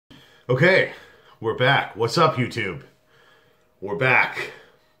Okay, we're back. What's up, YouTube? We're back.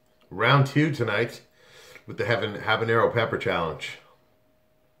 Round 2 tonight with the habanero pepper challenge.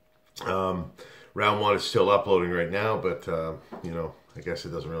 Round 1 is still uploading right now, but you know, I guess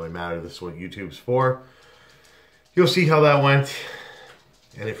it doesn't really matter. This is what YouTube's for. You'll see how that went,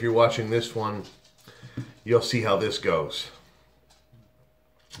 and if you're watching this one, you'll see how this goes.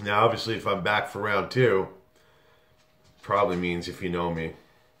 Now, obviously, if I'm back for round 2, probably means, if you know me,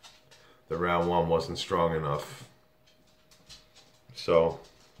 the round 1 wasn't strong enough. So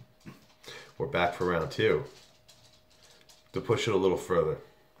we're back for round 2 to push it a little further.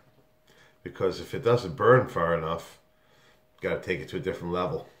 Because if it doesn't burn far enough, got to take it to a different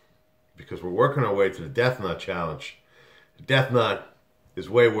level. Because we're working our way to the death nut challenge. The death nut is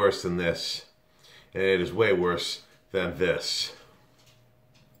way worse than this. And it is way worse than this.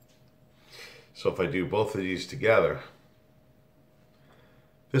 So if I do both of these together,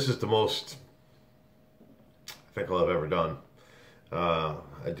 this is the most I think I'll have ever done. I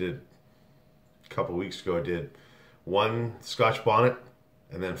did, a couple weeks ago, I did 1 Scotch bonnet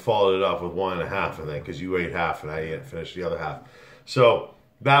and then followed it up with 1.5, I think, because you ate half and I didn't finish the other half. So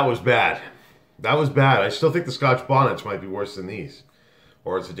that was bad. That was bad. I still think the Scotch bonnets might be worse than these.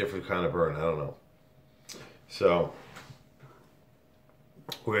 Or it's a different kind of burn. I don't know. So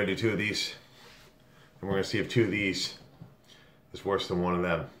we're going to do 2 of these. And we're going to see if 2 of these is worse than 1 of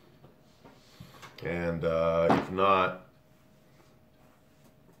them. And if not,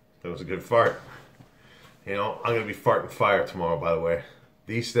 that was a good fart. You know, I'm going to be farting fire tomorrow, by the way.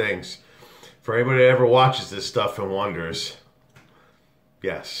 These things, for anybody that ever watches this stuff and wonders,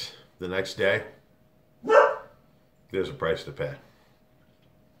 yes, the next day, there's a price to pay.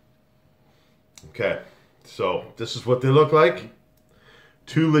 Okay, so this is what they look like.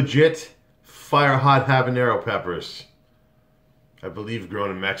 2 legit fire hot habanero peppers. I believe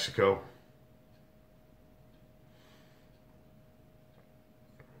grown in Mexico.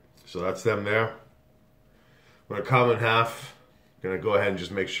 So that's them there. I'm going to cut them in half. I'm going to go ahead and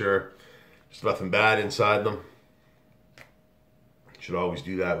just make sure there's nothing bad inside them. You should always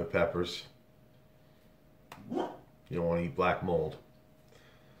do that with peppers. You don't want to eat black mold.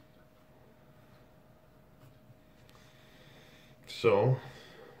 So,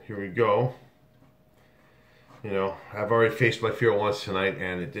 here we go. You know, I've already faced my fear once tonight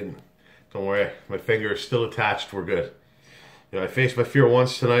and it didn't. Don't worry, my finger is still attached. We're good. You know, I faced my fear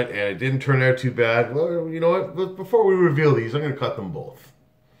once tonight and it didn't turn out too bad. Well, you know what? Before we reveal these, I'm going to cut them both.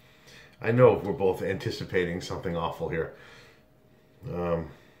 I know we're both anticipating something awful here. So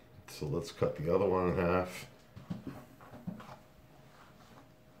let's cut the other one in half.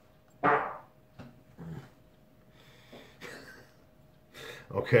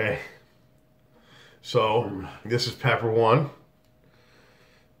 Okay. So, this is pepper 1.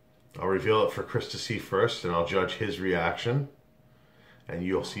 I'll reveal it for Chris to see first, and I'll judge his reaction. And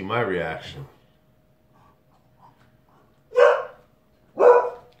you'll see my reaction.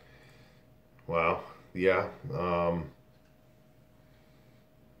 Wow. Yeah.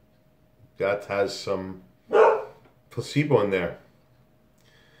 That has some placebo in there.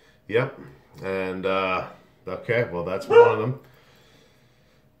 Yep. And, okay, well, that's one of them.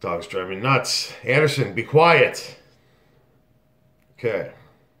 Dog's driving me nuts. Anderson, be quiet. Okay.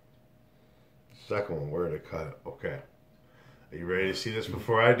 Second one, where did I cut it? Okay. Are you ready to see this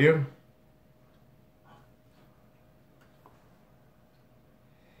before I do?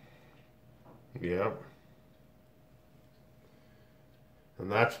 Yeah.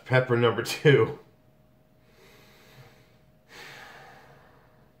 And that's pepper number 2.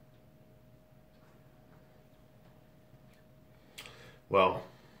 Well,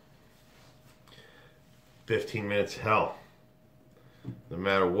 15 minutes hell, no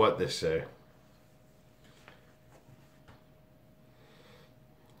matter what they say.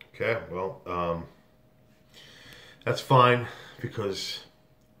 Okay, well, that's fine because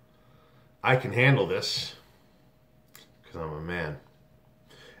I can handle this because I'm a man.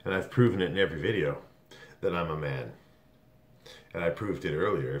 And I've proven it in every video that I'm a man. And I proved it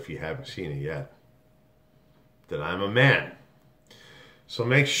earlier, if you haven't seen it yet, that I'm a man. So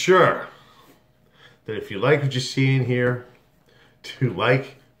make sure that if you like what you see in here, to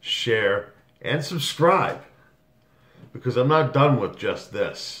like, share, and subscribe. Because I'm not done with just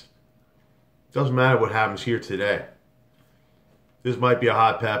this. It doesn't matter what happens here today. This might be a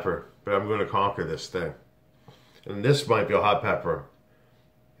hot pepper, but I'm going to conquer this thing. And this might be a hot pepper.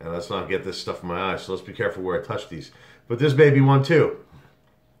 And let's not get this stuff in my eyes, so let's be careful where I touch these. But this may be one too.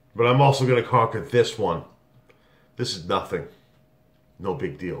 But I'm also going to conquer this one. This is nothing. No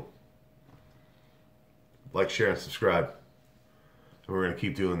big deal. Like, share, and subscribe. And we're going to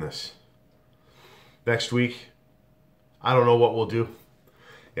keep doing this. Next week, I don't know what we'll do.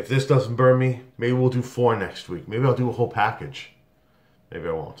 If this doesn't burn me, maybe we'll do 4 next week. Maybe I'll do a whole package. Maybe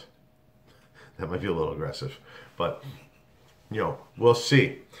I won't. That might be a little aggressive. But, you know, we'll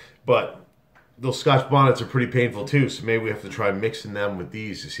see. But those Scotch bonnets are pretty painful too, so maybe we have to try mixing them with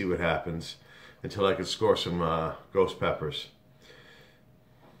these to see what happens until I can score some ghost peppers.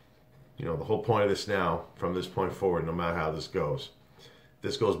 You know, the whole point of this now, from this point forward, no matter how this goes. If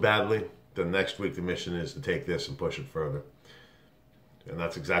this goes badly, then next week the mission is to take this and push it further. And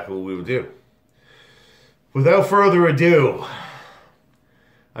that's exactly what we would do. Without further ado,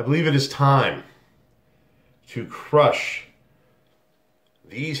 I believe it is time to crush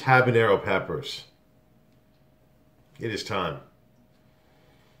these habanero peppers. It is time.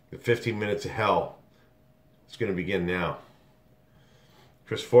 The 15 minutes of hell is going to begin now.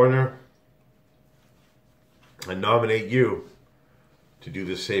 Chris Fortner, I nominate you to do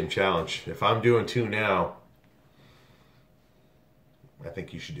this same challenge. If I'm doing 2 now, I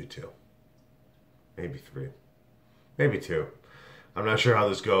think you should do 2. Maybe 3. Maybe 2. I'm not sure how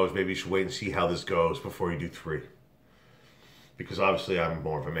this goes. Maybe you should wait and see how this goes before you do 3. Because obviously I'm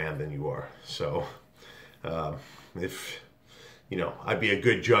more of a man than you are. So, if, you know, I'd be a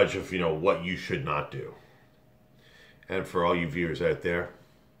good judge of, you know, what you should not do. And for all you viewers out there,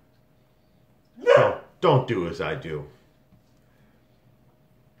 don't do as I do.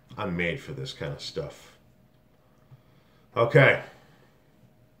 I'm made for this kind of stuff. Okay.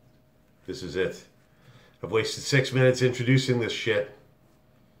 This is it. I've wasted 6 minutes introducing this shit.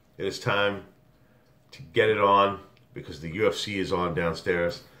 It is time to get it on because the UFC is on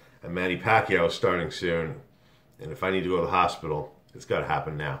downstairs and Manny Pacquiao is starting soon. And if I need to go to the hospital, it's got to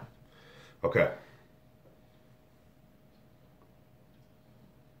happen now. Okay.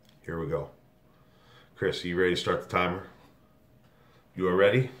 Here we go. Chris, are you ready to start the timer? You are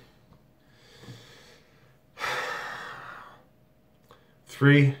ready?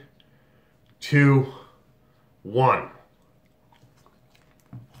 3, 2, 1.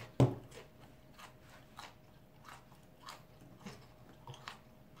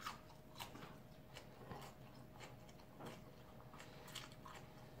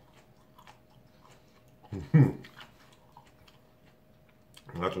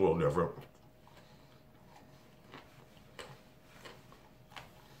 That's a little different.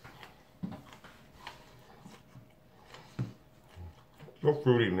 Still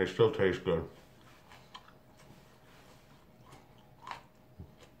fruity and they still taste good.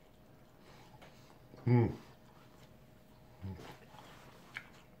 Mmm.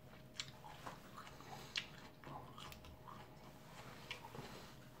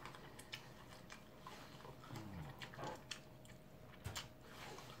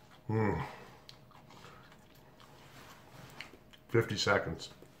 Mmm. 50 seconds.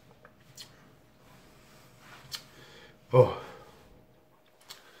 Oh.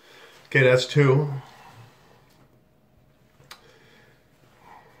 Okay, that's 2.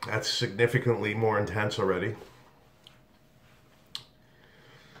 That's significantly more intense already.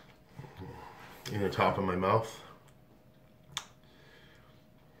 In the top of my mouth.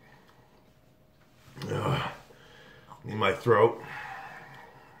 In my throat.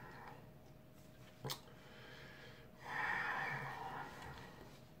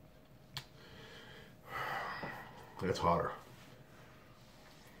 That's hotter.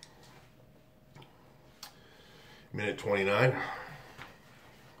 Minute 29.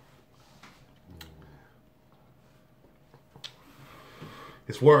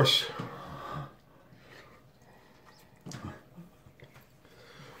 It's worse.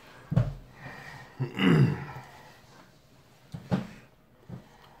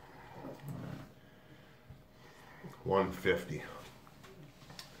 $150.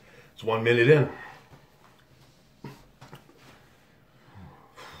 It's 1 minute in.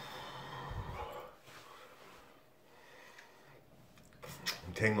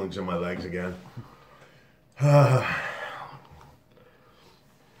 Tinglings in my legs again.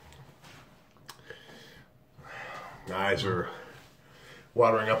 Eyes are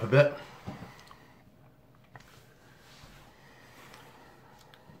watering up a bit.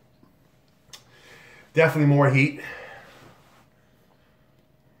 Definitely more heat.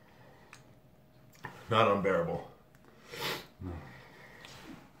 Not unbearable.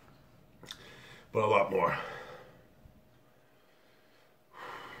 But a lot more.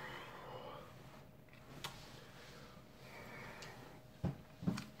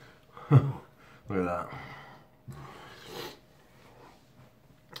 Look at that.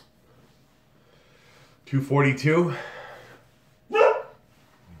 $242.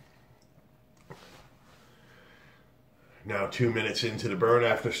 Now 2 minutes into the burn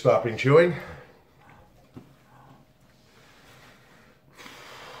after stopping chewing.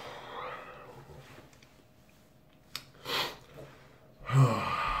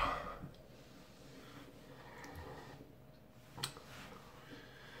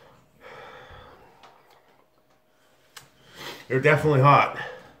 They're definitely hot.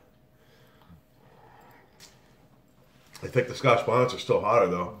 I think the Scotch bonnets are still hotter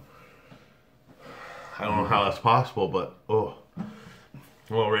though. I don't know how that's possible, but oh.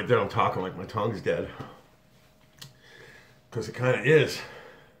 Well, right there I'm talking like my tongue's dead. Because it kind of is.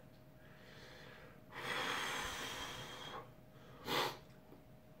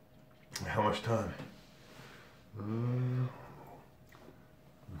 How much time?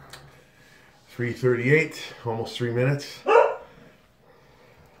 3:38, almost 3 minutes.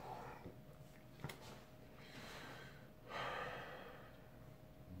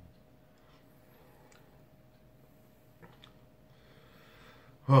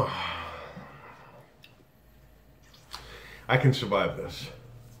 Oh. I can survive this.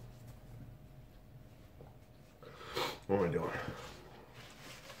 What am I doing?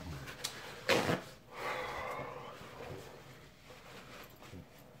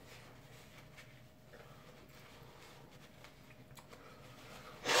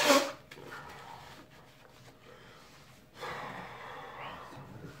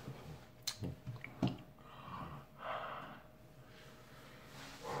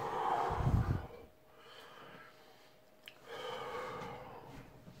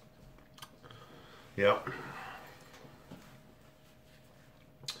 Yep.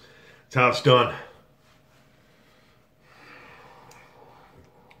 That's how it's done.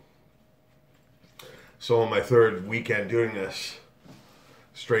 So on my third weekend doing this,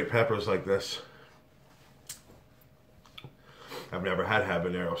 straight peppers like this. I've never had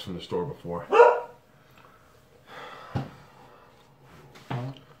habaneros from the store before.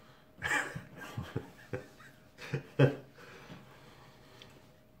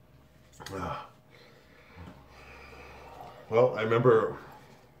 Well, I remember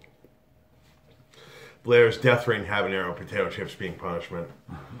Blair's Death Rain habanero potato chips being punishment.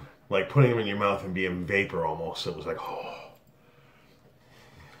 Like putting them in your mouth and being vapor almost. It was like, oh.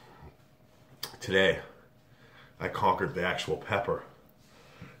 Today, I conquered the actual pepper.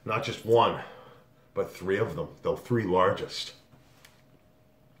 Not just one, but 3 of them. The 3 largest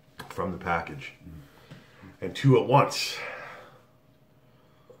from the package. And 2 at once.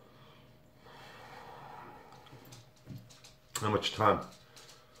 How much time?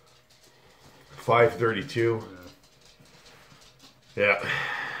 5:32. Yeah.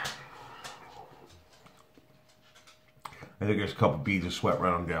 I think there's a couple beads of sweat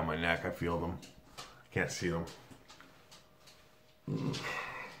running down my neck. I feel them. Can't see them.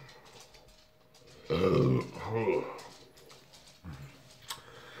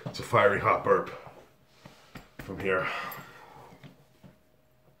 It's a fiery hot burp from here.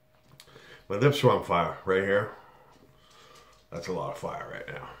 My lips are on fire right here. That's a lot of fire right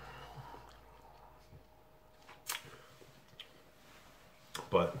now.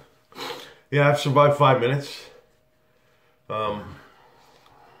 But yeah, I've survived 5 minutes. No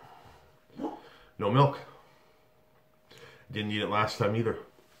milk. Didn't eat it last time either.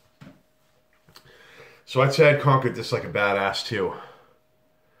 So I'd say I'd conquered this like a badass too.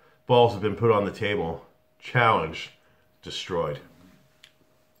 Balls have been put on the table. Challenge destroyed.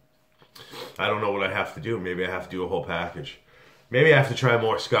 I don't know what I have to do. Maybe I have to do a whole package. Maybe I have to try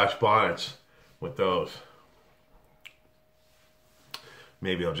more Scotch bonnets with those.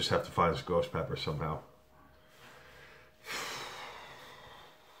 Maybe I'll just have to find some ghost pepper somehow.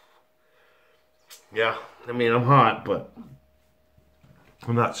 Yeah, I mean, I'm hot, but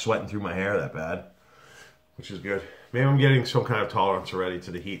I'm not sweating through my hair that bad, which is good. Maybe I'm getting some kind of tolerance already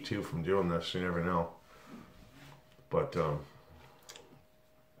to the heat, too, from doing this. You never know. But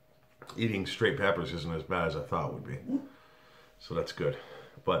eating straight peppers isn't as bad as I thought it would be. So that's good.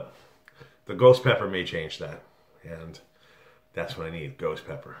 But the ghost pepper may change that. And that's what I need, ghost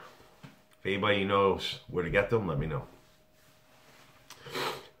pepper. If anybody knows where to get them, let me know.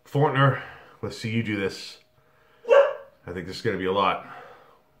 Fortner, let's see you do this. I think this is going to be a lot.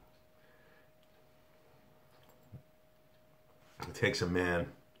 It takes a man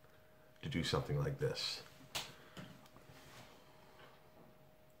to do something like this.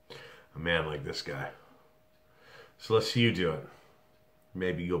 A man like this guy. So let's see you do it.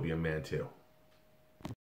 Maybe you'll be a man too.